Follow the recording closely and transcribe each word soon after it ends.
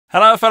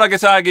Hello fellow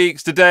guitar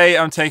geeks, today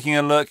I'm taking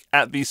a look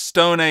at the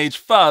Stone Age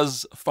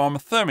Fuzz from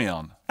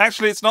Thermion.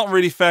 Actually, it's not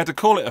really fair to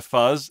call it a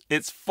fuzz,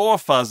 it's 4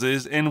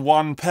 fuzzes in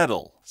one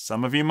pedal.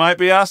 Some of you might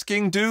be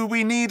asking, do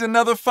we need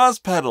another fuzz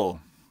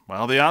pedal?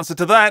 Well, the answer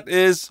to that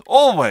is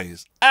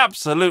always,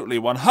 absolutely,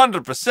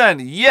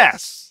 100%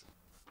 yes!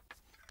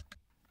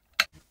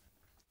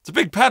 It's a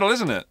big pedal,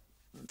 isn't it?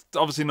 It's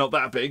obviously not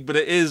that big, but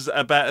it is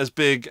about as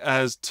big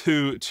as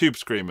 2 tube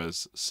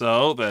screamers.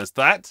 So there's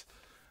that.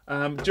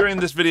 During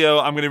this video,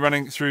 I'm going to be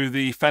running through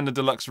the Fender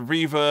Deluxe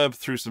Reverb,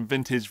 through some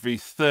vintage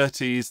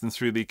V30s, and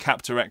through the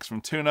Captor X from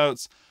 2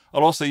 Notes.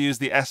 I'll also use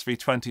the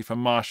SV20 from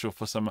Marshall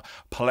for some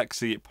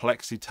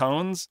Plexi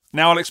tones.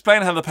 Now, I'll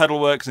explain how the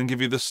pedal works and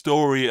give you the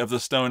story of the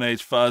Stone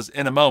Age Fuzz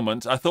in a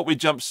moment. I thought we'd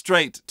jump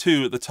straight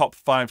to the top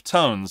 5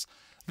 tones.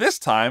 This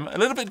time, a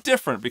little bit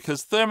different,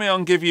 because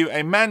Thermion give you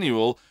a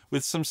manual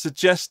with some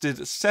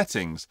suggested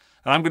settings.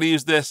 And I'm going to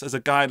use this as a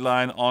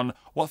guideline on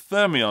what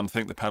Thermion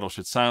think the pedal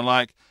should sound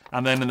like.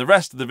 And then in the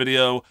rest of the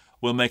video,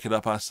 we'll make it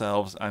up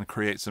ourselves and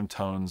create some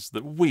tones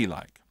that we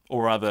like.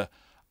 Or rather,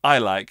 I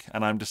like,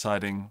 and I'm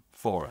deciding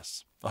for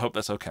us. I hope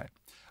that's okay.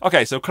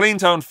 Okay, so clean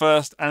tone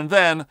first, and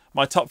then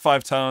my top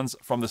 5 tones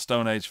from the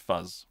Stone Age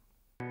Fuzz.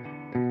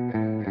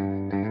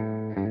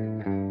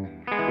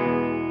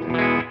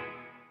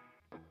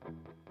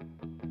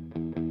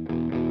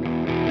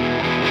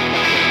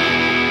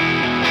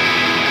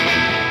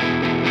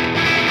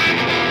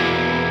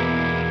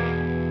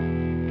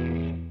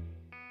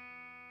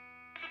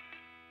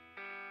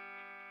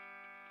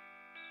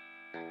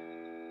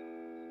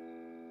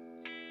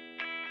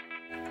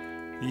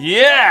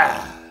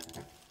 Yeah!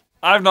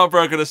 I've not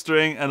broken a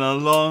string in a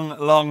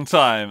long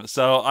time,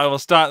 so I will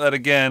start that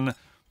again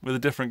with a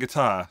different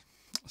guitar.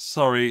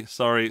 Sorry,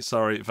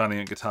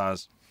 Valiant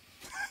Guitars.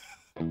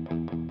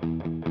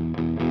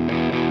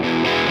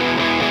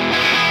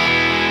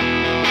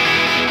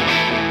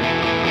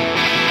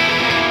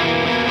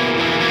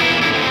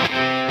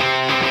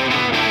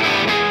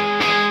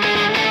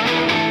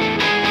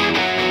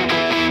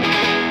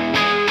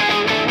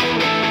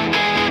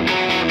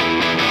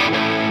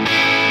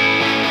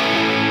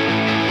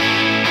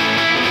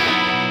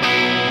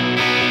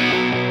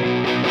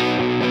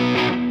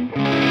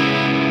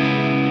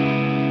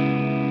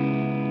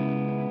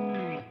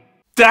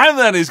 Damn,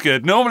 that is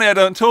good. Normally I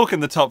don't talk in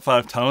the top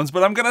 5 tones,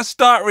 but I'm going to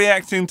start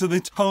reacting to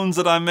the tones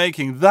that I'm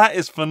making. That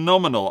is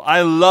phenomenal.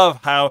 I love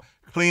how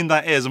clean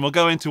that is, and we'll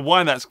go into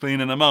why that's clean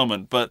in a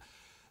moment. But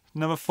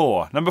number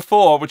 4,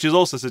 which is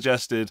also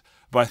suggested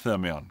by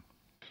Thermion.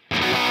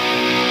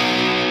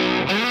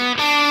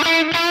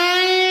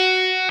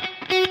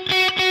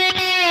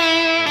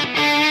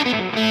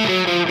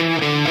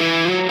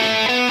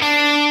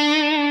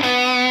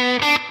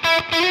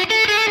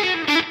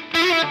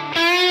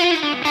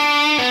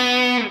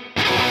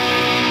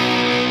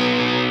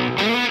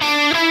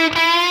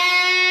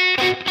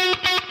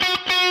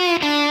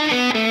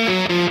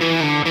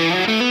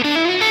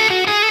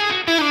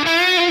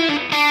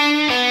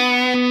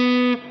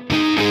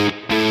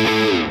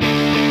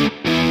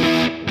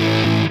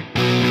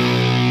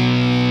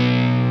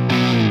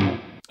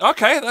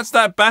 Okay, that's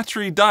that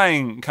battery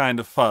dying kind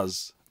of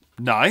fuzz.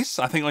 Nice.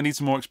 I think I need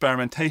some more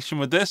experimentation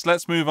with this.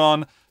 Let's move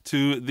on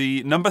to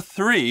the number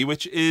 3,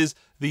 which is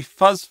the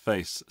fuzz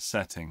face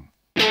setting.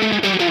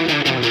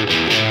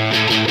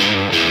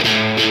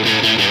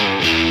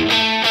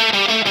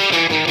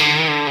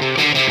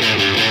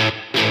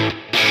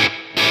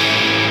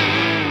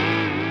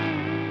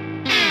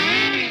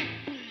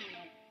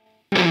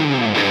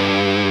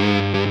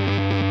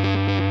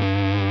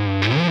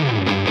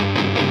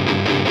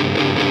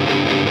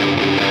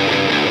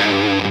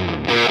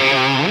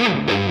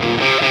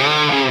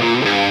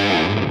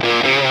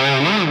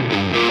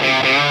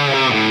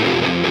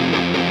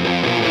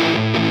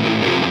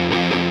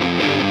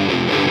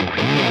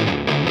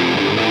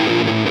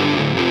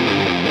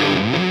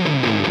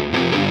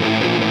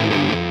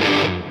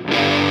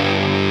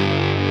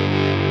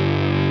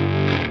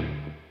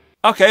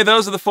 Okay,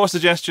 those are the 4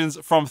 suggestions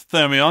from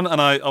Thermion,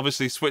 and I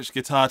obviously switched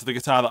guitar to the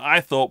guitar that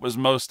I thought was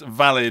most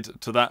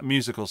valid to that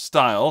musical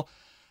style.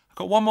 I've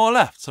got 1 more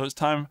left, so it's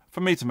time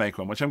for me to make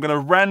one, which I'm going to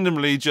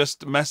randomly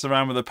just mess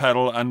around with the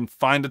pedal and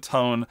find a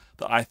tone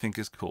that I think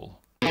is cool.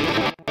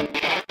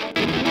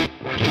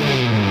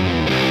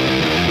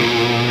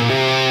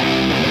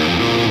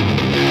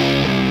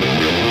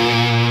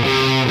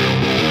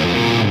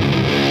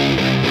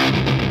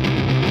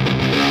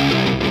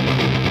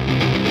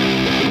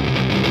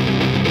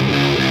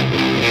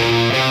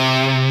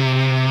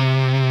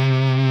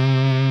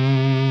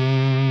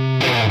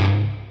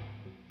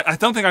 I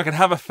don't think I could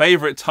have a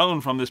favorite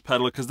tone from this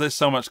pedal because there's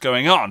so much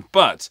going on,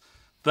 but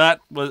that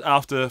was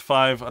after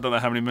 5, I don't know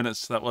how many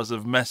minutes that was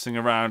of messing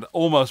around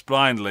almost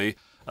blindly.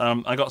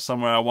 I got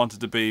somewhere I wanted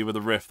to be with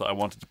a riff that I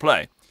wanted to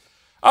play.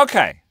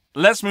 Okay,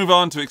 let's move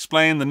on to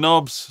explain the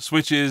knobs,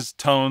 switches,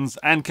 tones,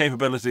 and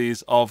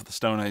capabilities of the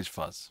Stone Age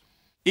Fuzz.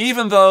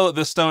 Even though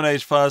the Stone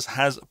Age Fuzz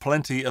has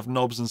plenty of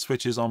knobs and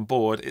switches on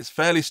board, it's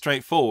fairly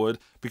straightforward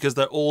because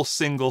they're all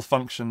single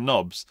function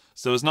knobs.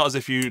 So it's not as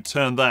if you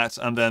turn that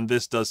and then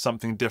this does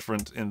something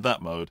different in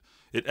that mode.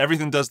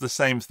 Everything does the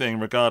same thing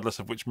regardless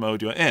of which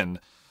mode you're in.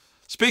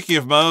 Speaking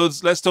of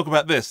modes, let's talk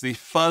about this, the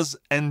Fuzz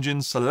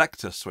Engine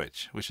Selector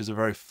switch, which is a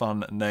very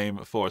fun name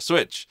for a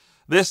switch.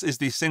 This is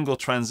the single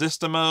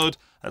transistor mode,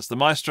 that's the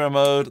Maestro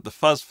mode, the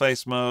Fuzz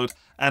Face mode,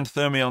 and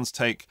Thermion's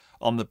take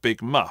on the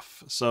Big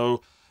Muff.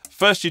 So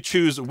first you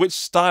choose which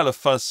style of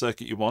fuzz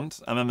circuit you want,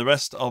 and then the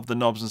rest of the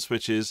knobs and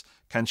switches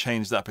can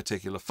change that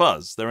particular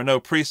fuzz. There are no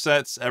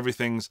presets,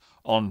 everything's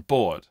on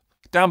board.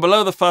 Down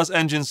below the Fuzz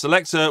Engine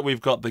Selector,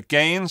 we've got the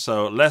gain,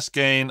 so less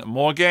gain,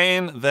 more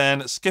gain.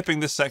 Then skipping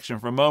this section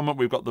for a moment,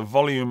 we've got the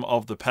volume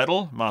of the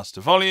pedal,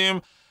 master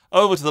volume.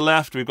 Over to the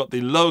left, we've got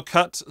the low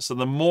cut, so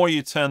the more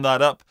you turn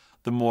that up,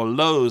 the more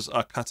lows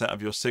are cut out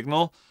of your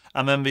signal.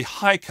 And then the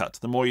high cut,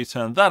 the more you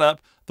turn that up,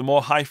 the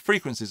more high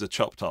frequencies are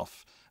chopped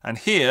off. And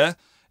here,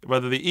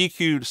 whether the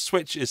EQ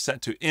switch is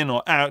set to in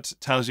or out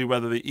tells you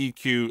whether the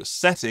EQ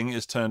setting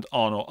is turned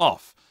on or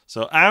off.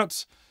 So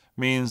out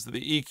means that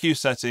the EQ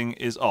setting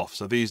is off,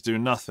 so these do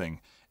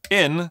nothing.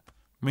 In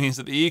means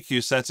that the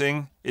EQ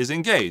setting is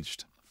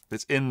engaged.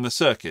 It's in the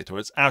circuit, or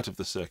it's out of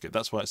the circuit.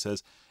 That's why it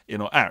says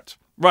in or out.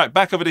 Right,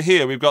 back over to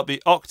here, we've got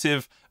the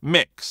octave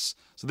mix.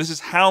 So this is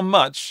how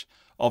much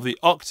of the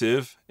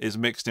octave is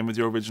mixed in with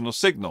your original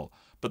signal.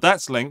 But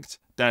that's linked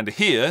down to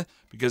here,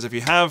 because if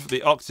you have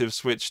the octave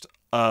switched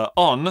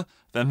on,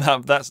 then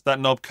that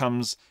knob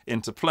comes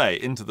into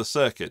play, into the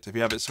circuit. If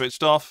you have it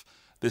switched off,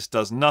 this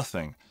does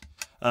nothing.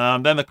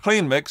 Then the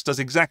clean mix does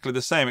exactly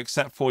the same,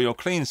 except for your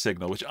clean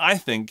signal, which I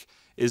think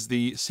is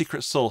the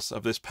secret sauce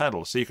of this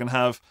pedal. So you can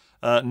have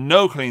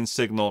no clean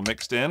signal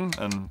mixed in,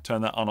 and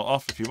turn that on or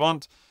off if you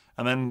want,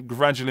 and then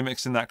gradually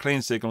mix in that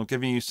clean signal,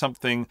 giving you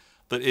something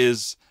that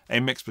is a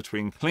mix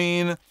between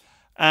clean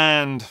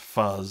and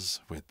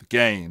fuzz with the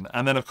gain.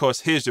 And then, of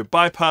course, here's your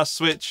bypass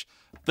switch.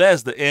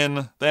 There's the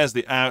in, there's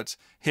the out.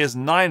 Here's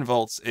 9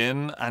 volts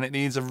in, and it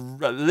needs at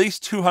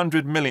least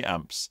 200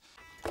 milliamps.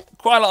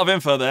 Quite a lot of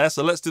info there,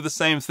 so let's do the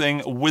same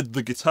thing with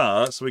the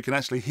guitar so we can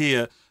actually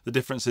hear the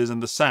differences in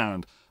the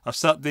sound. I've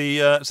set the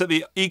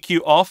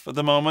EQ off at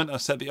the moment.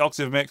 I've set the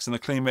octave mix and the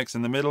clean mix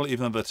in the middle,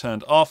 even though they're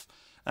turned off,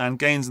 and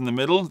gains in the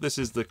middle. This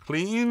is the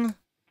clean.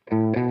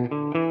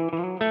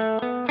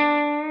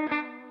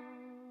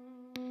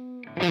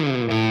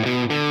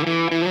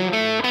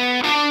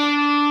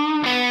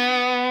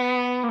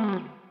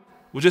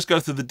 We'll just go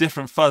through the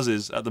different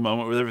fuzzes at the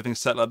moment with everything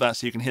set like that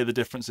so you can hear the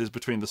differences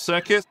between the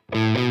circuits.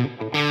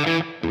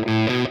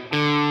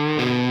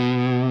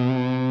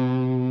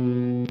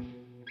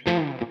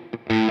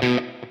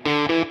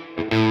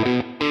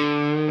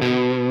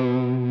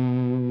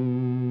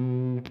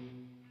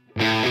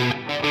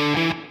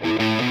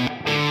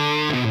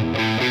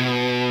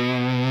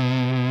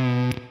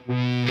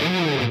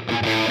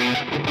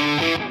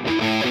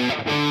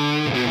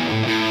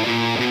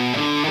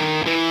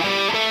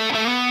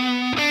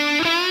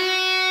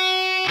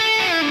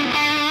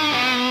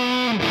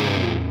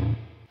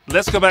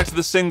 Let's go back to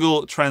the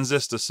single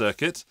transistor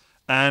circuit,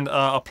 and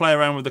I'll play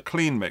around with the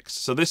clean mix.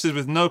 So this is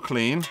with no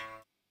clean.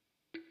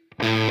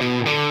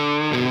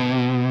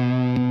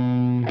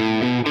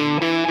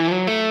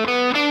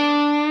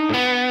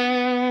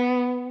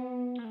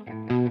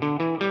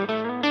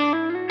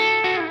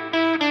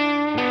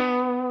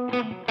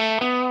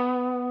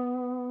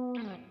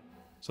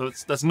 So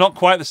that's not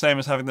quite the same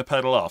as having the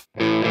pedal off.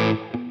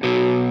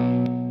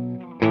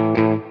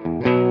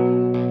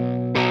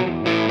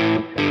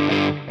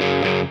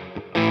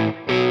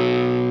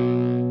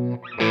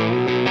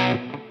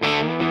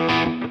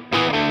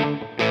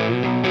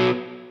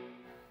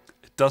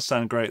 Does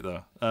sound great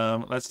though.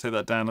 Let's take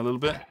that down a little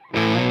bit.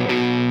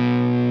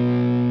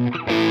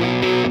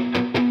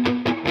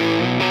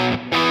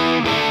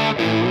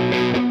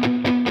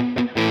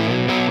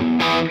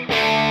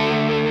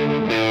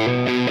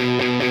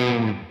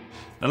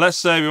 Now let's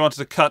say we wanted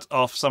to cut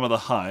off some of the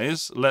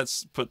highs.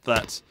 Let's put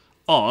that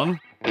on.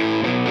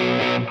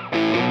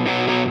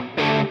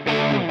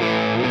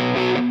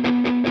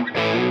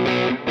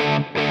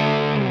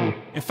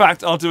 In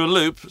fact, I'll do a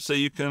loop so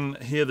you can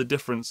hear the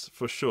difference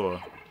for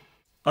sure.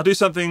 I'll do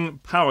something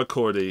power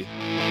chordy.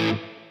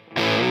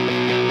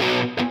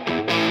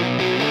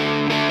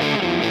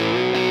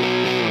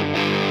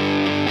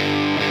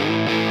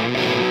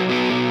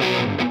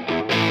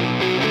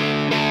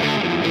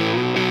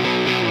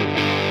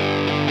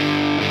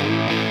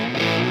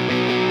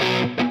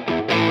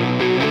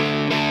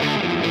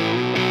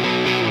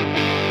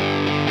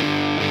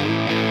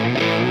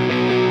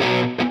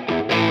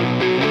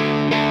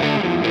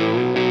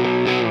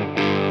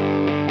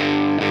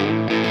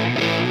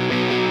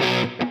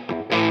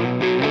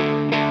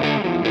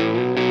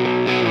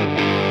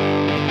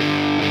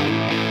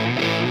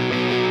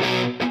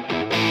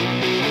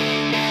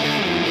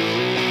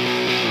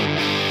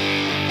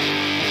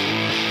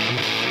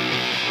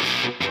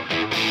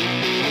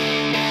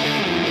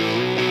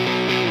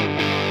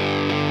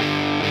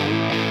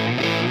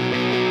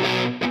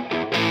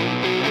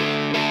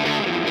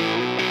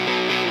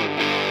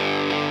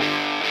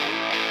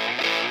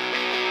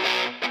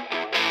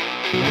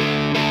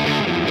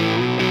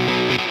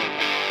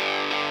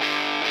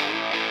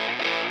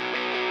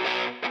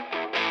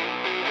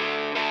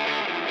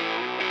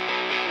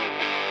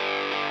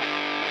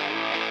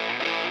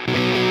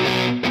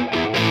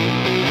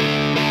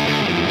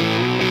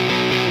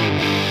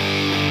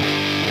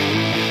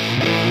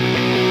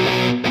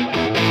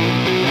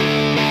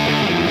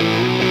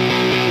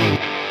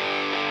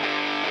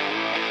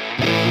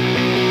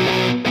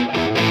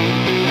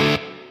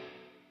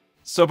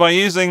 So by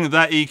using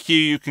that EQ,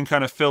 you can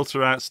kind of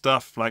filter out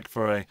stuff like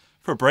for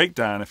a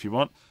breakdown if you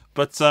want.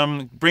 But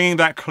bringing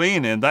that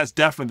clean in, that's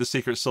definitely the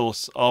secret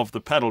sauce of the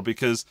pedal,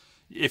 because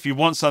if you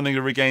want something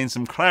to regain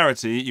some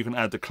clarity, you can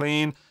add the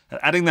clean. And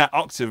adding that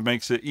octave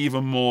makes it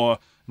even more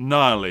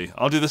gnarly.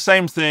 I'll do the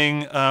same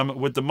thing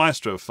with the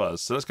Maestro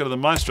Fuzz. So let's go to the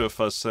Maestro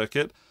Fuzz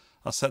circuit.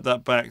 I'll set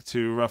that back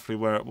to roughly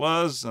where it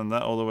was, and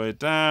that all the way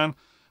down.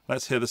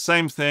 Let's hear the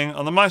same thing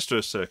on the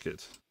Maestro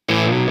circuit.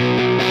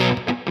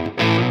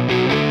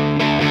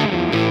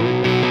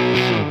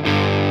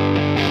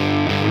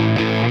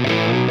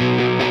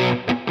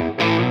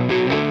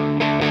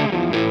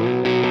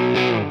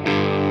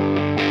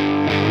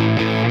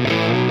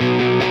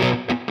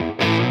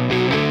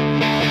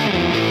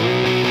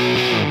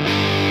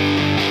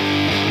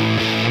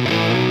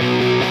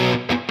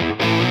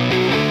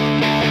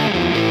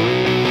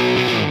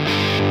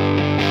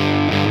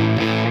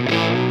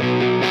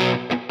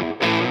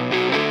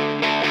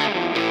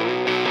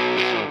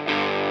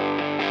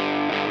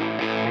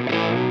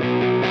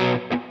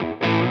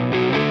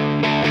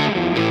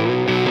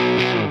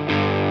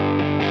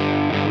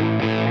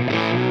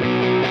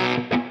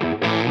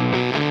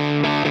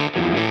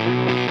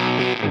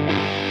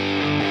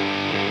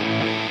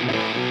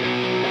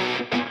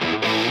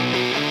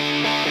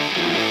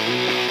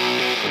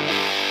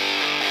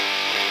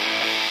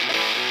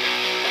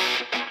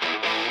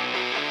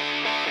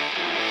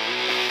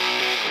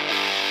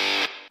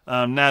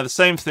 Now the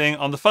same thing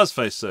on the fuzz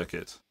face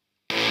circuit.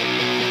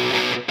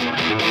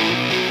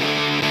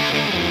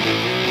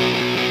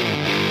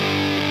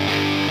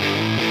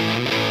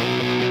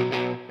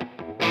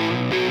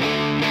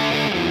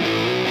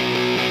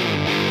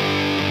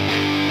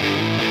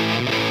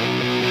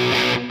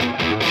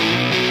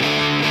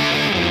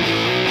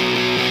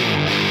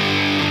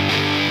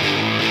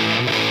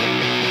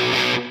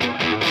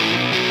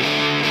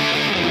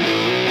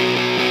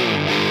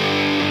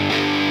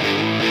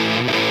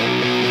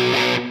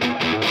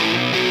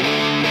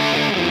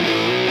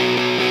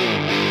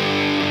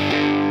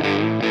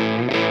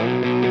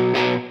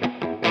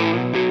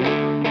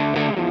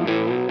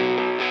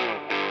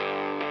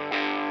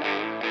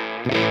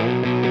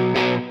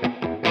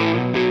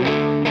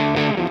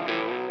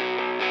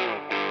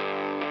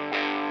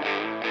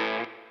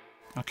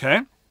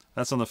 Okay,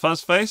 that's on the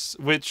fuzz face,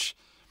 which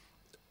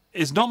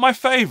is not my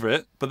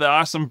favorite, but there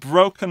are some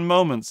broken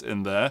moments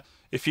in there.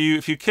 If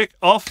you kick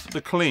off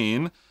the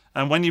clean,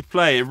 and when you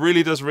play, it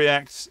really does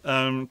react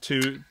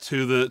to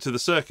the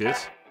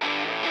circuit.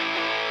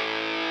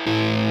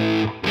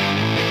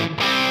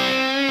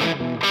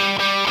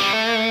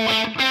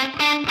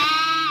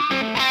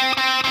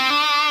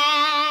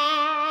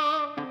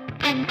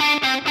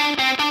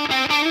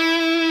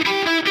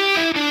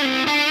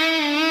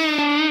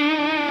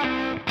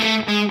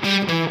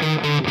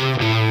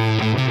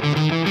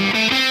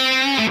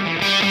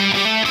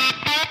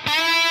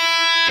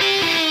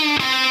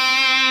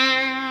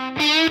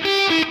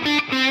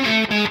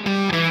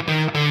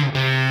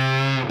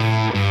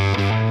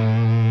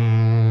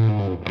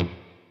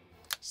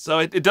 So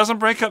it doesn't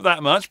break up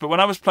that much, but when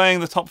I was playing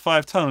the top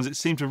 5 tones, it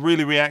seemed to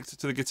really react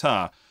to the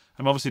guitar.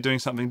 I'm obviously doing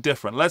something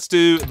different. Let's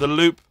do the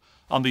loop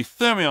on the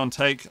Thermion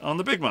take on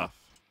the Big Muff.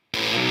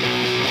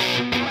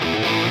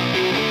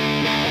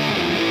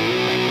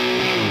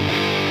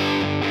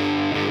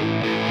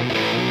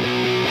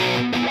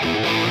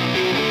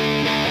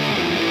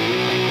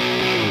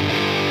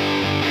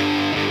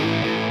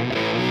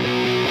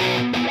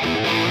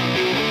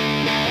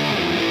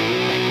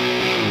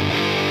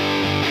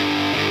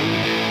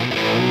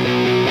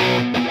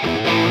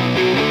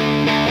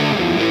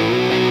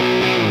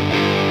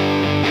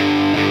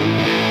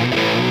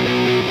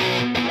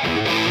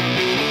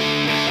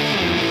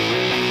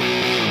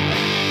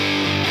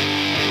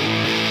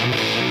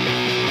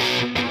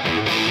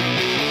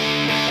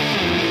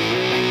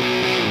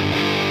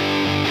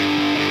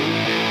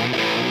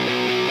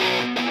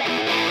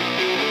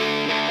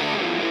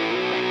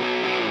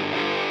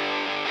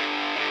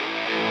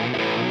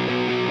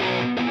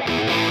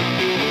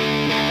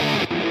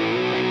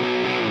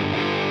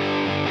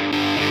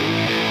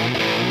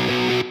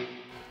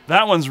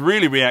 That one's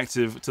really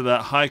reactive to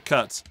that high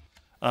cut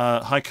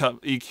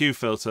EQ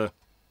filter.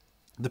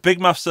 The Big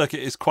Muff circuit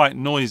is quite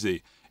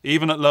noisy.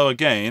 Even at lower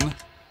gain,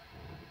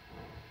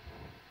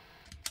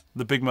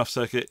 the Big Muff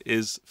circuit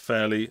is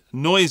fairly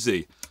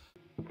noisy.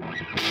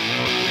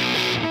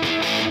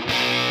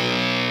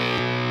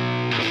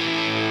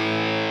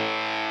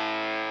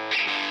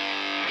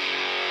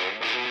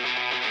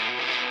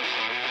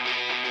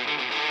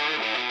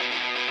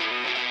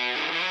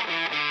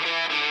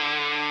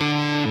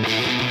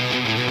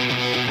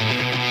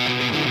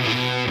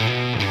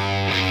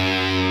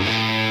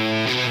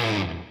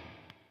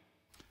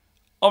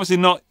 Obviously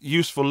not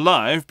useful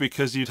live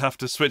because you'd have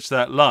to switch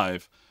that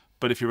live,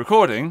 but if you're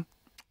recording,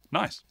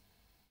 nice.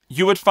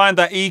 You would find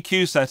that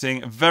EQ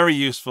setting very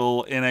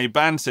useful in a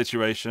band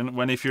situation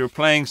when if you're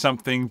playing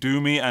something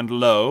doomy and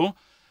low,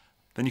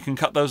 then you can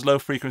cut those low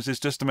frequencies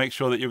just to make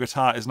sure that your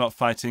guitar is not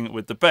fighting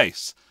with the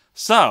bass.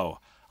 So,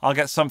 I'll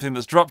get something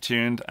that's drop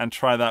tuned and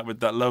try that with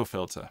that low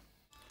filter.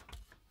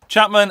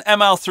 Chapman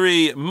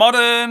ML3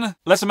 Modern.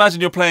 Let's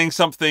imagine you're playing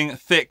something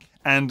thick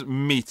and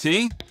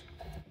meaty.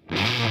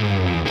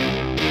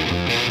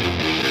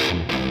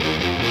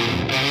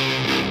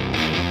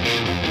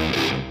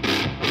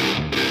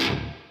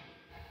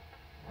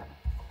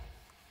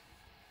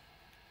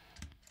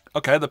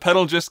 Okay, the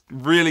pedal just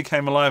really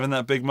came alive in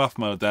that big muff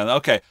mode then.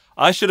 Okay,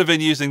 I should have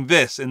been using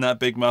this in that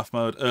big muff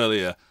mode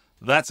earlier.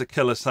 That's a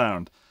killer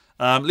sound.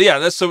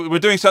 Yeah, so we're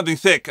doing something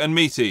thick and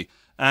meaty,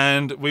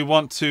 and we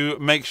want to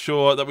make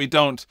sure that we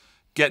don't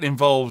get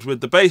involved with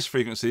the bass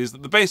frequencies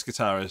that the bass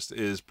guitarist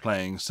is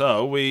playing.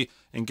 So we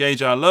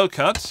engage our low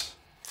cut.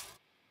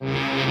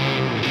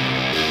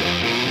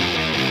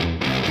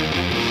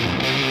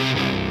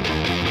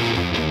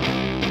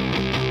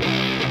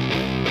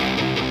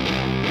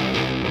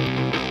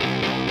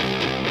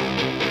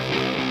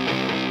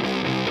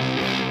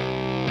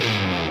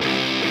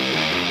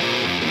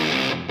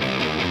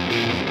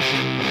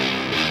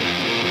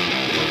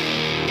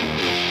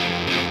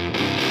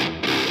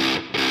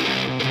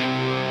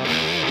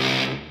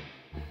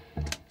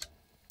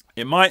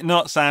 It might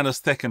not sound as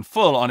thick and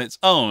full on its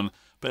own,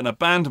 but in a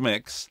band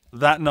mix,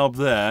 that knob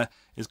there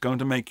is going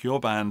to make your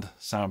band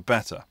sound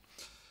better.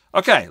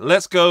 Okay,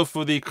 let's go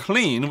for the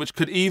clean, which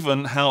could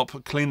even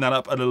help clean that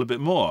up a little bit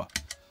more.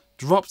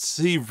 Drop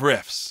C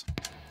riffs.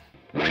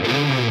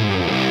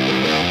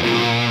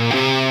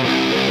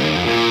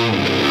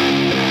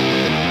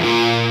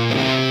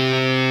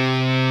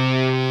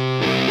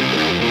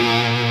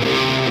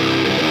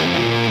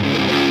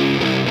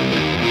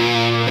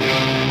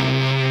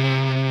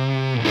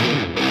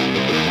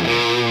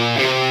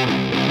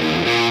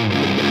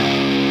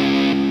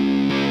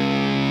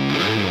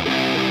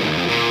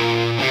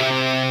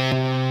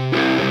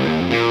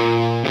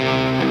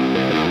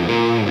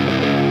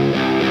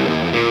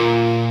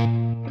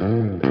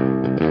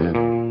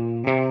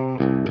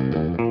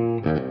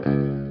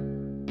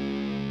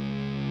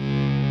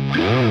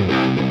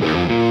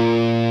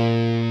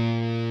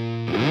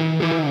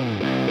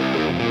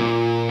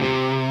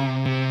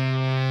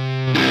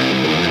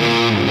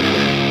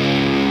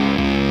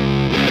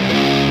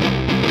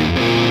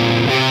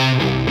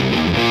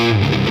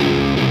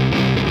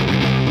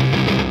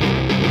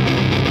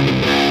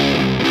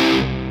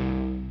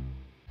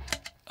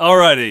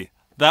 Alrighty,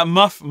 that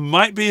muff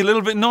might be a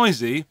little bit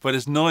noisy, but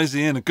it's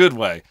noisy in a good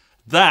way.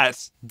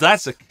 That's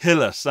a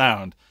killer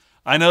sound.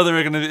 I know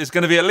there's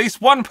going to be at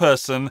least one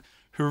person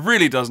who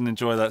really doesn't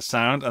enjoy that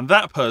sound, and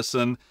that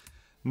person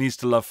needs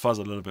to love fuzz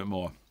a little bit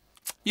more.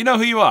 You know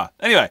who you are.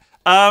 Anyway,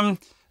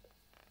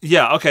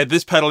 yeah, okay,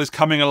 this pedal is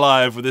coming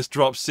alive with this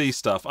drop C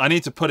stuff. I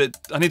need to put it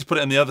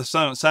in the other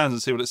sounds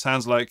and see what it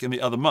sounds like in the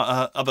other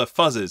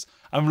fuzzes.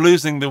 I'm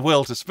losing the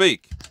will to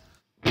speak.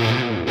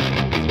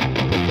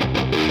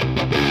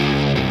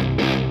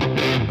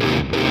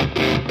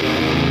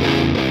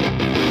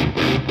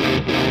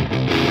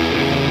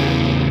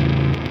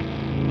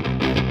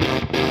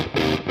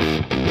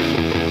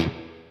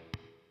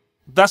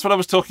 That's what I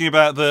was talking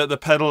about, the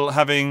pedal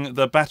having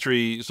the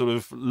battery, sort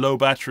of low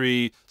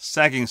battery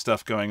sagging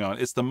stuff going on.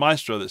 It's the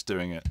Maestro that's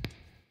doing it.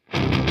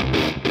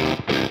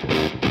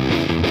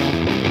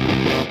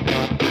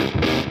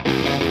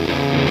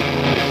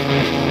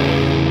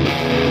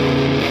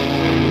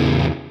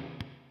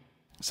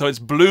 So it's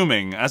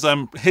blooming. As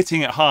I'm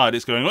hitting it hard,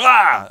 it's going,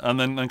 ah! And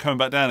then coming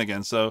back down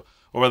again. So,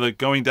 or rather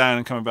going down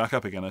and coming back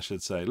up again, I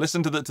should say.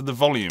 Listen to the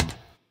volume.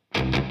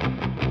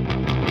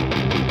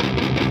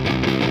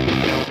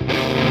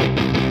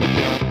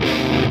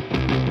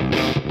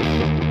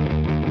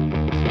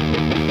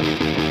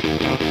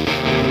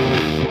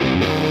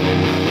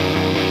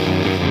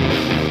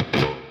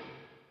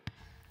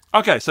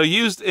 Okay, so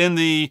used in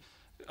the,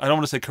 I don't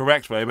want to say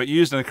correct way, but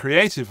used in a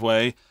creative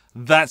way,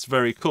 that's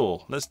very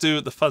cool. Let's do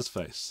the fuzz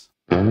face.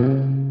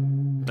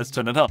 Let's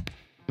turn it up.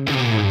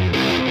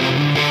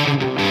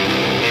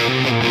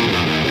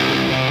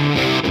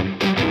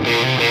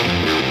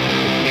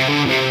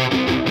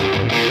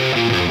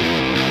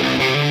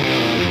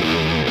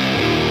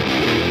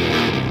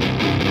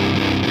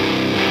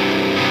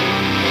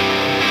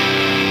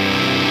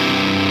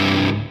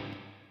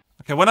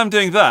 Okay, when I'm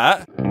doing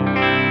that,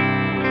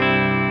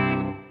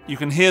 you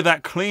can hear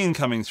that clean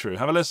coming through.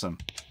 Have a listen.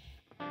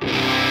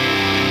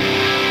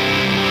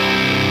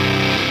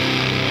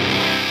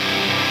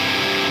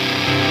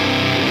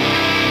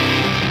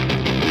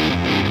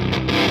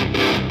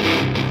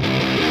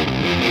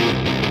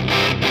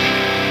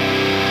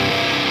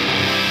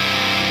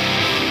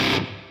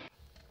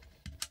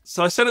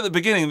 So I said at the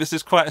beginning this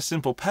is quite a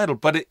simple pedal,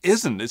 but it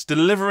isn't. It's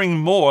delivering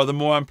more the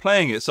more I'm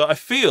playing it. So I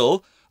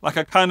feel like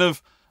I kind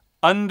of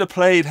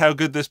underplayed how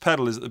good this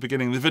pedal is at the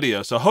beginning of the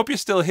video. So I hope you're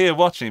still here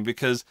watching,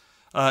 because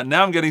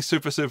now I'm getting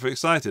super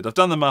excited. I've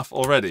done the muff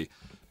already.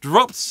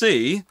 Dropped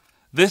C,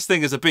 this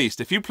thing is a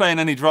beast. If you play in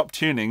any drop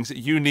tunings,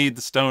 you need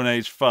the Stone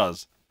Age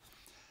Fuzz.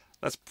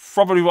 That's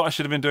probably what I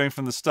should have been doing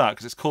from the start,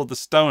 because it's called the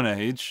Stone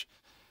Age.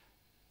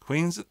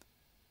 Queens.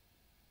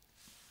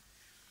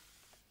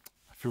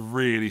 I feel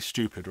really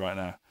stupid right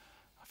now.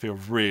 I feel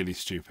really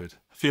stupid.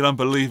 I feel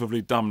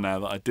unbelievably dumb now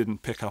that I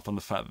didn't pick up on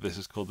the fact that this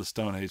is called the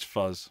Stone Age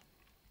Fuzz.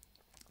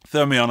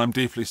 Thermion, I'm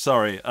deeply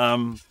sorry.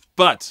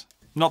 But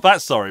not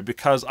that sorry,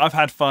 because I've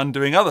had fun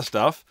doing other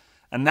stuff,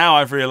 and now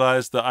I've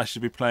realised that I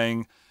should be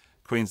playing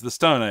Queens of the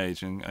Stone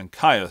Age and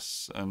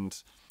Kyuss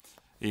and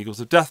Eagles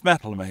of Death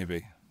Metal,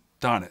 maybe.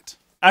 Darn it.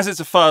 As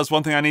it's a fuzz,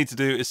 one thing I need to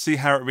do is see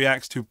how it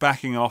reacts to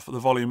backing off the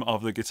volume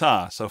of the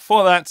guitar. So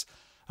for that,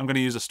 I'm going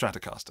to use a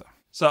Stratocaster.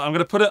 So I'm going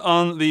to put it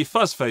on the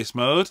fuzz face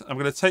mode. I'm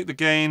going to take the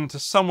gain to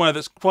somewhere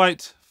that's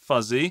quite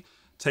fuzzy.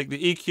 Take the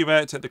EQ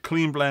out, take the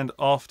clean blend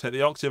off, take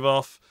the octave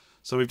off.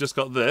 So we've just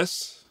got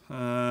this.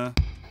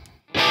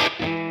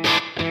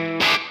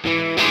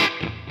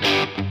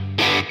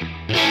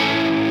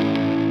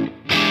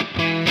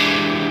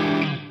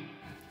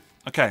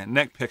 Okay,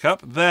 neck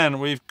pickup. Then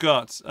we've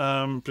got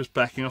just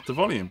backing off the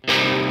volume.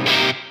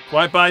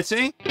 Quite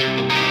bitey.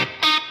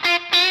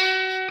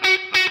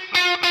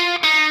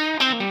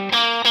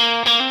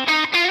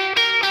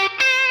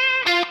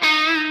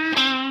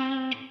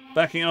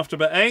 Backing off to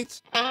about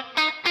 8.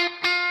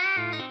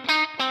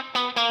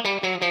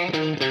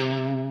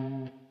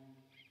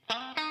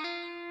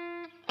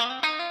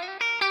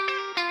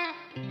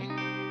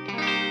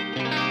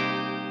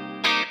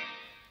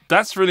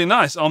 That's really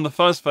nice on the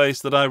fuzz face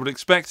that I would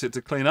expect it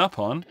to clean up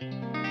on.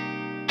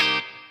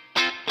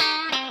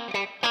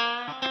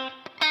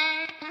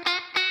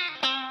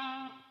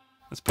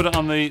 Let's put it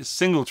on the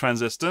single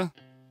transistor.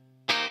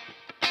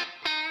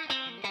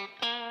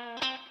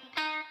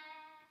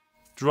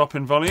 Drop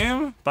in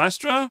volume,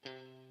 Maestro.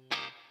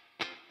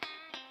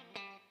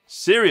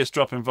 Serious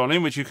drop in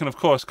volume, which you can of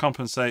course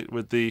compensate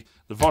with the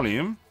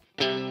volume.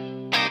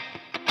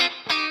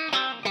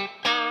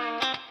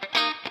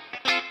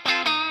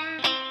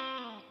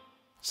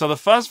 So the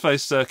fuzz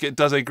face circuit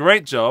does a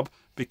great job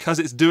because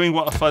it's doing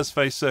what a fuzz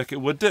face circuit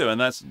would do, and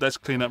that's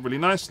cleaned up really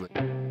nicely.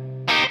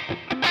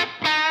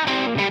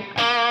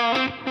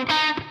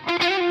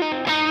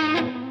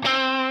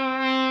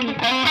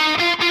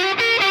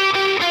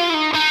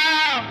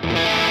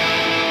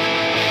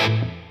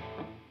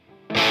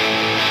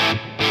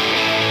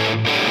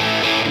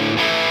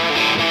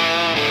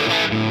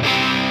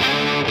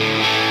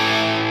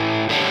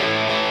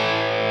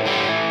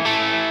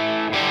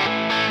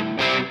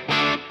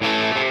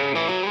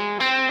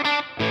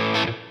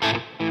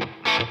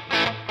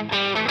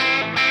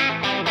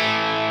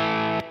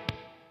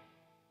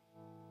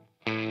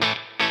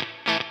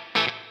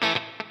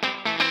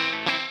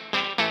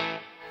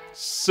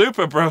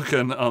 Super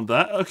broken on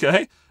that.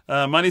 Okay,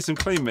 might need some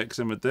clean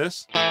mixing with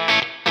this.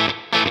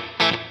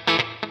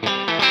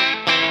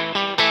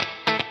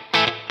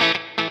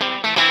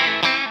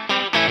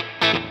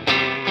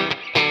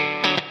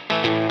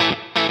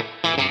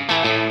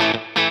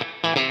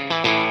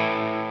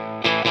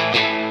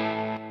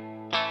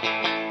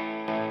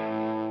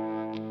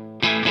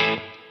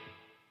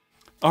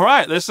 All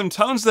right, there's some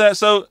tones there.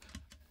 So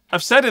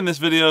I've said in this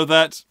video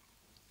that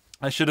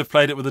I should have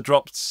played it with a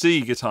dropped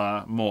C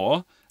guitar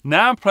more.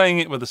 Now I'm playing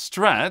it with a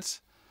Strat.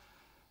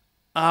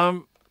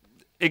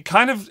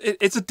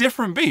 It's a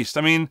different beast.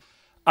 I mean,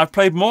 I've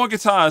played more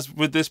guitars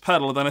with this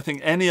pedal than I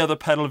think any other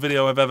pedal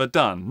video I've ever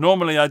done.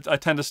 Normally I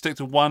tend to stick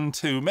to 1,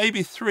 2,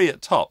 maybe 3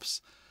 at tops.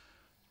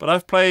 But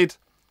I've played,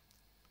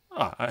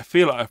 I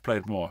feel like I've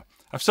played more.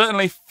 I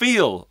certainly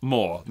feel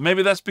more.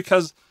 Maybe that's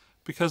because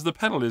the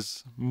pedal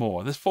is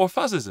more. There's 4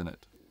 fuzzes in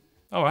it.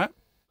 All right.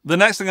 The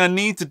next thing I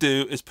need to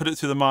do is put it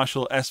through the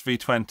Marshall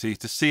SV20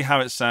 to see how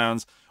it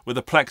sounds with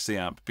a Plexi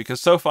amp,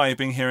 because so far you've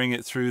been hearing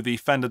it through the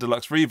Fender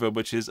Deluxe Reverb,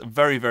 which is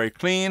very, very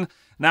clean.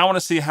 Now I want to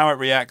see how it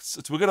reacts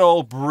to a good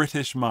old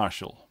British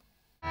Marshall.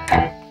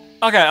 Okay,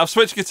 I've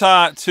switched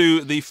guitar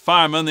to the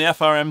Fireman, the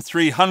FRM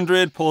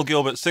 300 Paul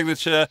Gilbert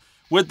signature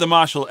with the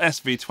Marshall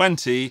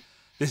SV20.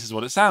 This is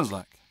what it sounds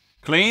like.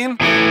 Clean.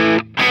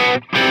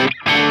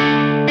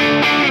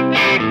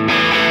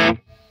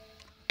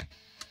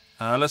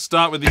 Let's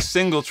start with the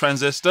single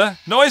transistor.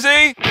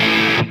 Noisy!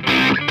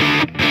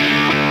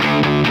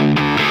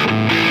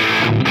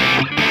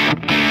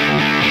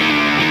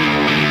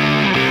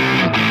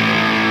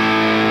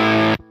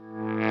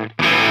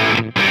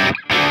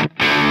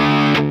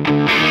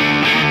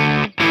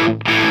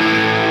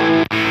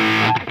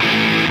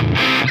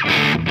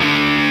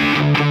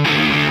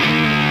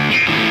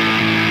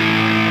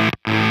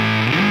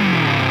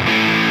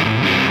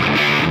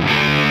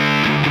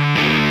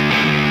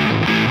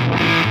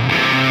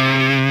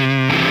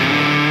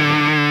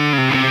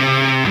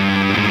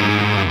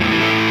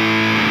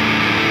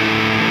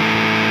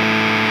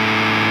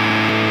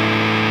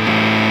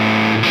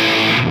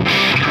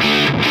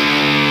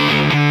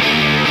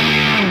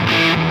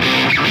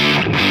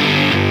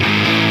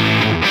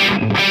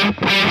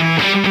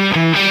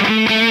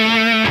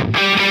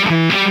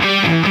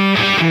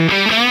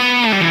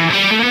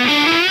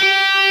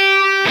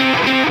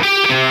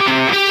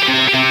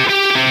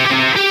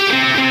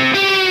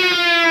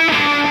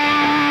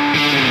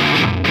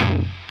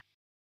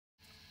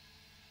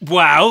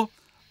 Wow,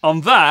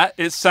 On that,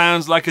 it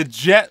sounds like a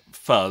jet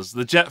fuzz.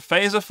 The jet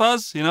phaser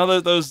fuzz, you know,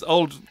 those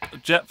old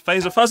jet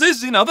phaser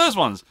fuzzes, you know, those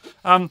ones.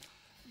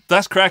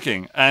 That's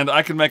cracking. And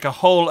I could make a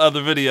whole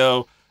other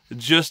video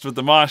just with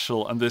the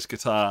Marshall and this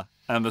guitar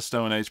and the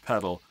Stone Age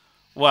pedal.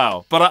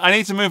 Wow. But I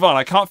need to move on.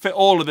 I can't fit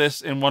all of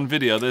this in one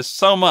video. There's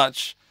so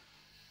much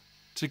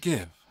to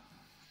give.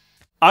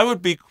 I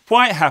would be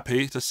quite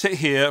happy to sit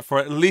here for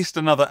at least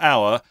another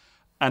hour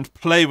and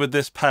play with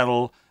this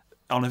pedal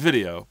on a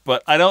video,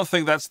 but I don't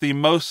think that's the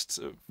most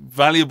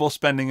valuable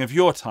spending of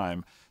your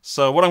time.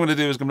 So what I'm going to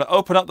do is I'm going to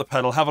open up the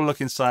pedal, have a look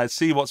inside,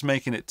 see what's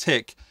making it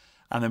tick,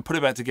 and then put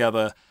it back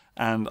together,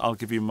 and I'll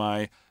give you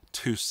my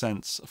 2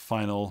 cents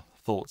final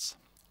thoughts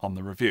on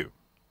the review.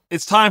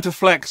 It's time to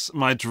flex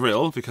my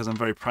drill, because I'm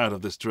very proud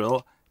of this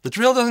drill. The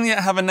drill doesn't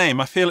yet have a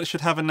name. I feel it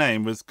should have a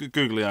name with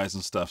googly eyes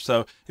and stuff.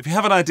 So if you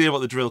have an idea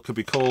what the drill could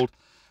be called,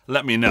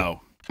 let me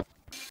know.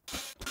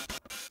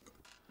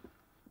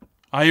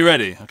 Are you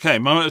ready? Okay,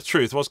 moment of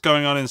truth. What's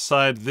going on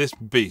inside this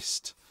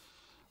beast?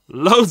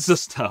 Loads of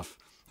stuff.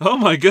 Oh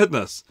my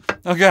goodness.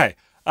 Okay,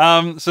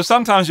 so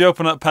sometimes you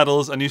open up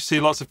pedals and you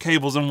see lots of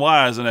cables and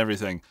wires and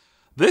everything.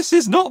 This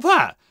is not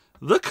that.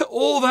 Look at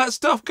all that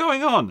stuff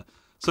going on.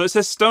 So it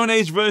says Stone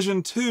Age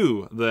version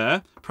 2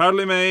 there.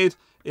 Proudly made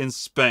in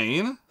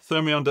Spain.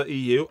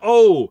 Thermion.eu.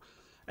 Oh,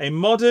 a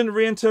modern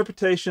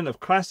reinterpretation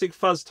of classic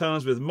fuzz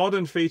tones with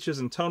modern features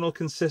and tonal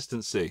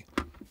consistency.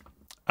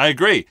 I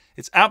agree.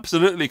 It's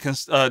absolutely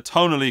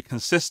tonally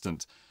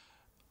consistent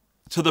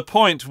to the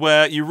point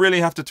where you really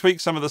have to tweak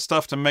some of the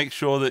stuff to make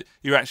sure that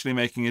you're actually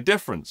making a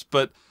difference.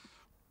 But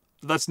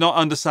that's not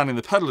understanding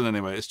the pedal in any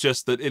way. It's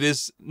just that it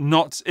is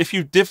not. If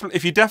you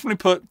definitely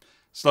put,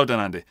 slow down,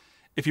 Andy.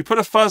 If you put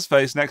a fuzz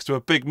face next to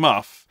a big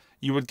muff,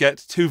 you would get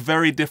 2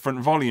 very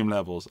different volume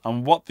levels.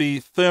 And what the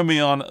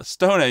Thermion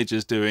Stone Age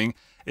is doing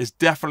is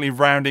definitely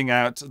rounding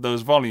out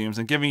those volumes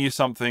and giving you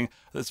something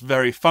that's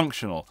very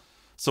functional.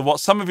 So what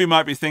some of you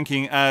might be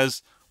thinking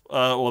as,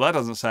 well, that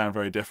doesn't sound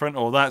very different,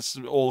 or that's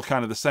all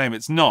kind of the same.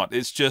 It's not.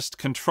 It's just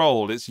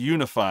controlled. It's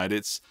unified.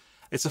 It's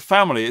a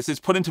family. It's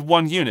put into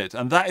one unit,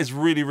 and that is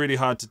really, really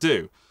hard to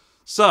do.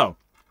 So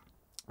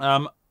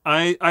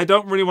I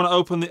don't really want to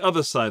open the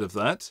other side of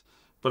that,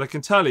 but I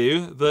can tell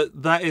you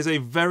that that is a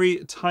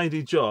very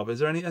tidy job. Is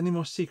there any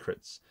more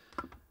secrets?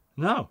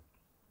 No.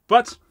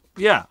 But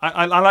yeah,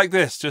 I like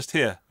this just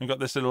here. We've got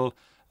this little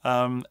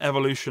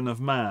evolution of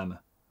man.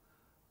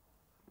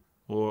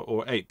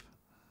 Or ape,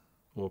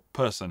 or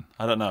person,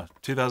 I don't know,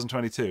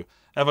 2022.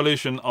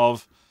 Evolution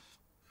of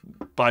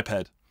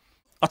biped.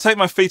 I'll take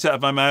my feet out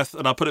of my mouth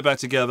and I'll put it back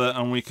together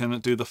and we can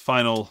do the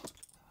final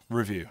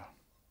review.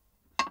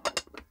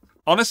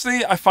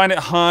 Honestly, I find it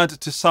hard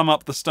to sum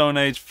up the Stone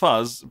Age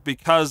Fuzz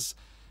because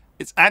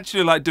it's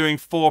actually like doing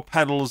 4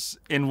 pedals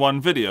in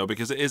one video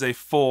because it is a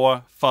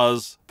 4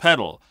 fuzz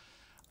pedal.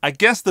 I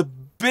guess the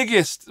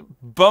biggest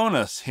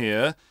bonus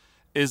here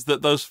is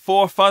that those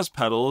 4 fuzz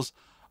pedals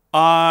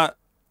are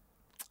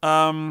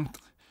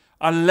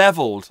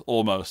leveled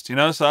almost, you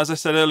know? So as I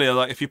said earlier,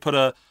 like if you put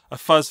a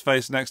fuzz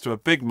face next to a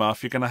big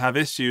muff, you're going to have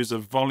issues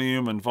of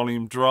volume and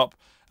volume drop,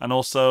 and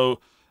also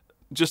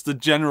just the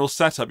general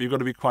setup. You've got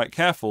to be quite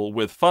careful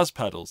with fuzz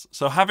pedals.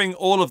 So having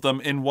all of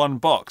them in one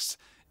box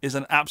is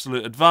an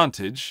absolute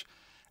advantage,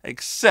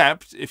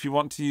 except if you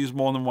want to use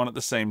more than one at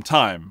the same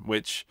time,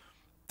 which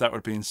that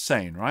would be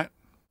insane, right?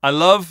 I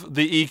love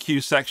the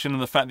EQ section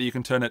and the fact that you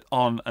can turn it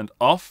on and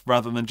off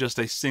rather than just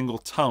a single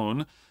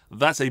tone.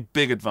 That's a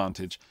big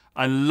advantage.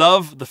 I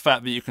love the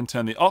fact that you can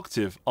turn the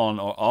octave on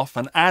or off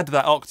and add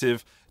that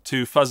octave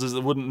to fuzzes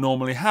that wouldn't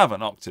normally have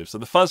an octave. So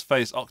the fuzz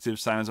face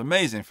octave sounds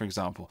amazing, for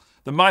example.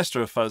 The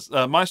Maestro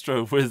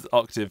with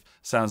octave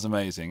sounds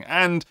amazing.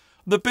 And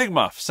the Big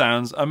Muff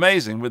sounds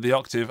amazing with the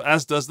octave,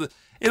 as does the...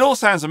 It all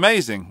sounds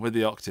amazing with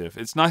the octave.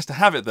 It's nice to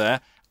have it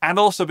there and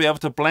also be able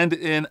to blend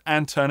it in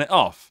and turn it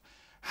off.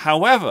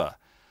 However,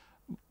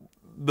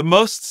 the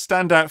most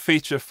standout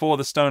feature for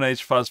the Stone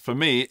Age Fuzz for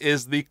me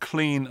is the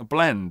clean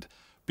blend.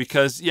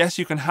 Because yes,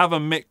 you can have a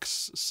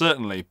mix,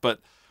 certainly, but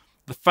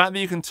the fact that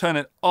you can turn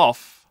it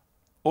off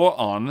or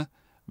on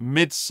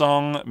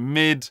mid-song,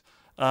 mid-solo,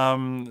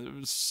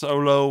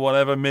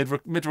 whatever,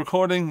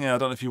 mid-recording, yeah, I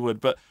don't know if you would,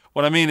 but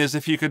what I mean is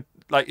if you could,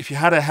 like, if you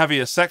had a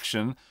heavier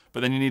section, but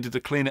then you needed to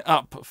clean it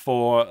up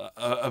for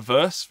a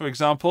verse, for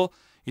example,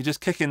 you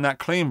just kick in that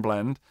clean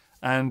blend,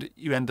 and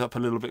you end up a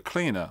little bit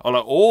cleaner. Or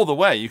like all the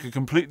way, you could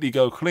completely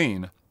go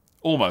clean.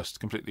 Almost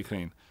completely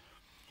clean.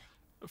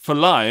 For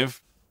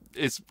live,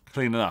 it's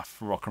clean enough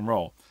for rock and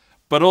roll.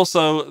 But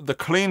also, the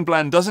clean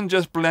blend doesn't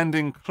just blend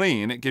in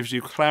clean. It gives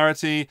you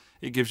clarity.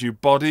 It gives you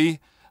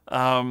body.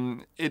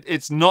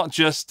 It's not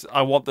just,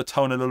 I want the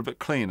tone a little bit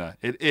cleaner.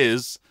 It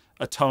is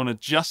a tone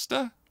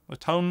adjuster? A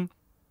tone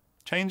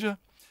changer?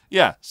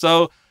 Yeah,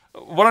 so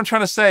what I'm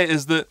trying to say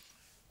is that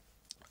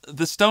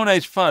the Stone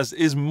Age Fuzz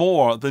is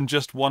more than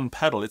just one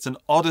pedal. It's an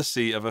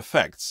odyssey of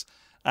effects,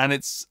 and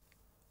it's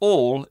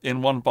all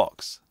in one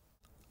box.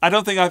 I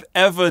don't think I've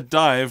ever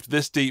dived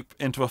this deep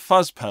into a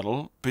fuzz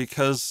pedal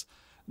because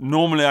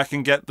Normally I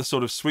can get the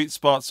sort of sweet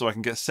spots, or I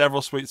can get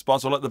several sweet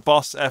spots, or like the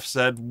Boss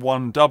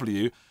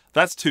FZ1W.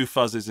 That's 2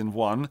 fuzzes in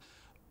one,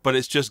 but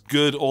it's just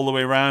good all the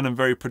way around and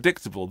very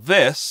predictable.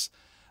 This,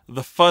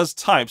 the fuzz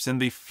types in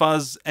the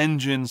fuzz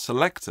engine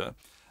selector,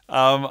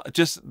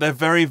 they're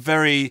very,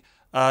 very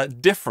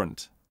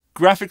different.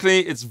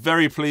 Graphically, it's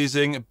very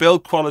pleasing.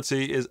 Build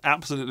quality is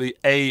absolutely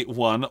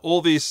A1.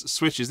 All these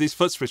switches, these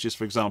foot switches,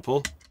 for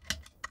example,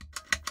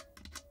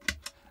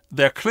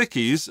 they're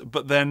clickies,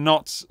 but they're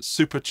not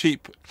super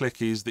cheap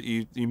clickies that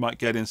you might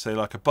get in, say,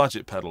 like a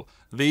budget pedal.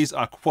 These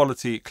are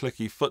quality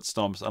clicky foot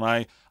stomps, and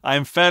I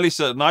am fairly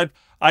certain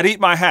I'd eat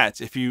my hat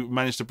if you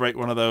managed to break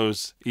one of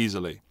those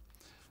easily.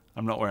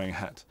 I'm not wearing a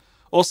hat.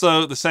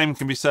 Also, the same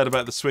can be said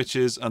about the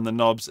switches and the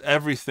knobs.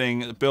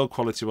 Everything, build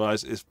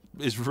quality-wise, is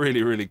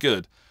really, really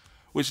good.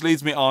 Which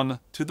leads me on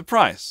to the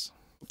price.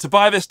 To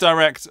buy this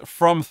direct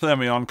from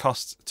Thermion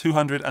costs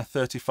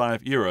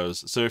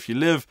 €235. So if you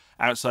live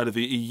outside of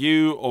the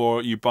EU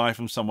or you buy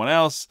from someone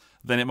else,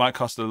 then it might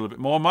cost a little bit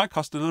more, might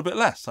cost a little bit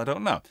less, I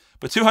don't know.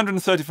 But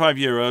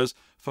 €235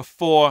 for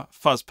 4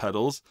 fuzz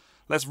pedals.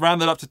 Let's round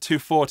that up to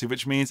 240,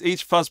 which means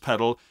each fuzz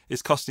pedal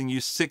is costing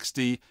you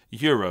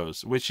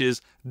 €60, which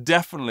is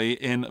definitely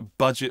in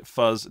budget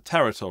fuzz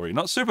territory.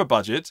 Not super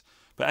budget,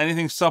 but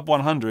anything sub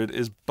 100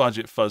 is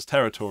budget fuzz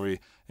territory,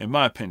 in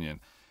my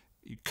opinion.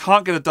 You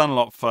can't get a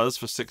Dunlop fuzz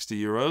for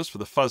 €60 for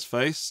the fuzz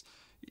face.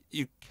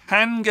 You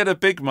can get a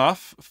Big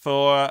Muff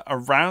for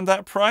around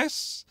that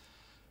price.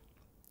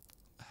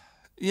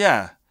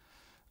 Yeah.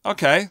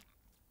 Okay.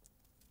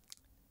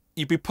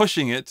 You'd be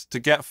pushing it to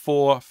get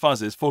 4 good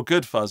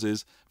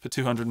fuzzes for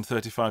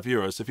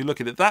 €235. So if you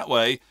look at it that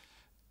way,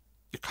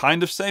 you're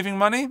kind of saving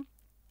money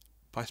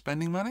by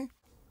spending money.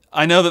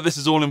 I know that this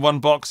is all in one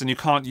box and you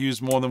can't use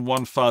more than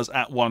 1 fuzz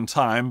at one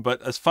time,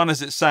 but as fun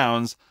as it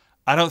sounds,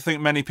 I don't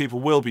think many people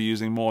will be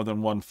using more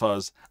than 1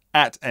 fuzz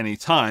at any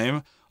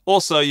time.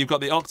 Also, you've got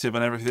the octave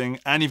and everything,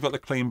 and you've got the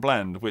clean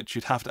blend, which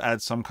you'd have to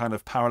add some kind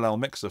of parallel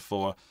mixer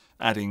for,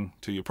 adding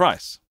to your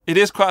price. It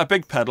is quite a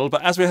big pedal,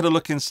 but as we had a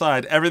look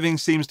inside, everything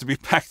seems to be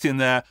packed in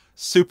there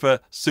super,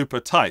 super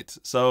tight.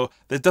 So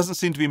there doesn't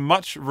seem to be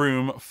much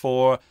room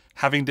for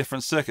having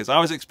different circuits. I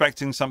was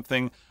expecting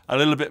something a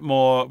little bit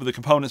more, with the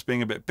components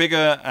being a bit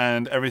bigger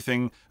and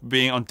everything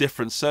being on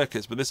different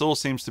circuits, but this all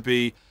seems to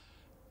be...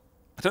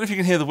 I don't know if you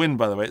can hear the wind,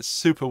 by the way. It's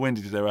super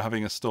windy today. We're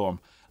having a storm.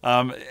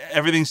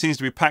 Everything seems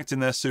to be packed in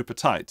there super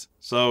tight.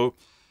 So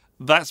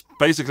that's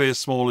basically as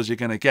small as you're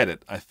going to get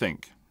it, I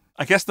think.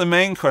 I guess the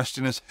main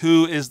question is,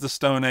 who is the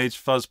Stone Age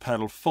Fuzz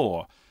pedal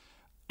for?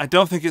 I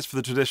don't think it's for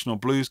the traditional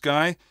blues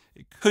guy.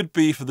 It could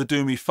be for the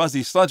doomy,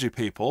 fuzzy, sludgy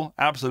people.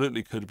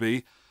 Absolutely could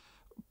be.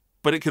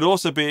 But it could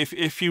also be,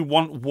 if you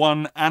want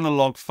one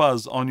analog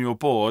fuzz on your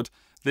board,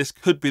 this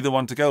could be the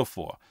one to go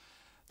for.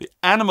 The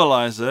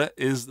Animalizer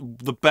is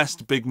the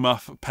best Big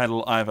Muff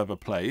pedal I've ever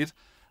played.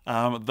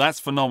 That's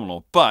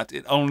phenomenal, but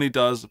it only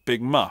does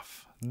Big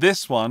Muff.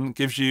 This one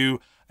gives you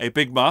a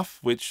Big Muff,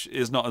 which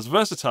is not as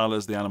versatile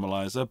as the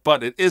Animalizer,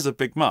 but it is a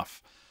Big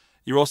Muff.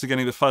 You're also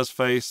getting the fuzz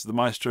face, the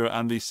Maestro,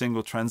 and the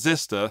single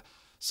transistor.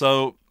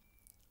 So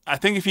I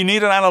think if you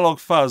need an analog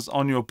fuzz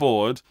on your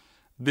board,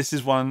 this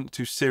is one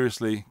to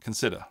seriously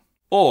consider.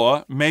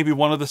 Or maybe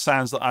one of the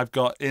sounds that I've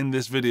got in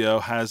this video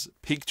has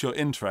piqued your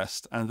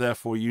interest and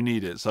therefore you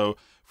need it. So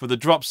for the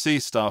drop C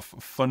stuff,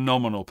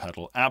 phenomenal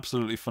pedal,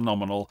 absolutely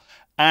phenomenal,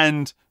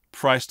 and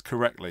priced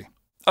correctly.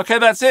 Okay,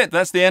 that's it.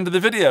 That's the end of the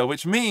video,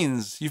 which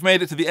means you've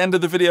made it to the end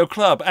of the video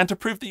club. And to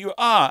prove that you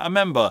are a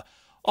member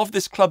of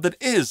this club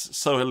that is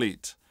so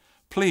elite,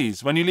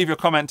 please, when you leave your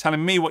comment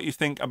telling me what you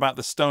think about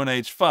the Stone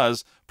Age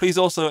Fuzz, please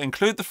also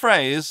include the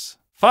phrase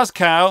Fuzz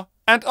Cow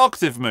and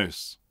Octave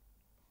Moose.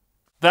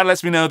 That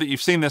lets me know that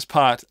you've seen this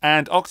part,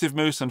 and Octave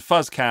Moose and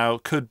Fuzz Cow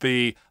could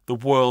be the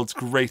world's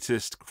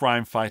greatest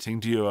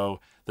crime-fighting duo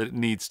that it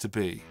needs to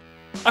be.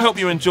 I hope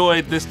you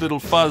enjoyed this little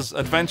fuzz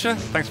adventure.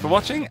 Thanks for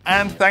watching,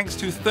 and thanks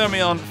to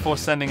Thermion for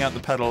sending out the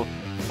pedal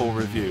for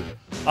review.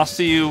 I'll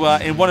see you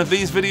in one of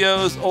these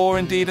videos, or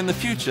indeed in the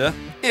future,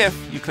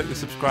 if you click the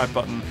subscribe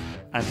button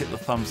and hit the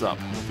thumbs up.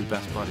 We'll be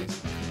best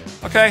buddies.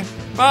 Okay,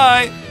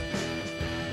 bye!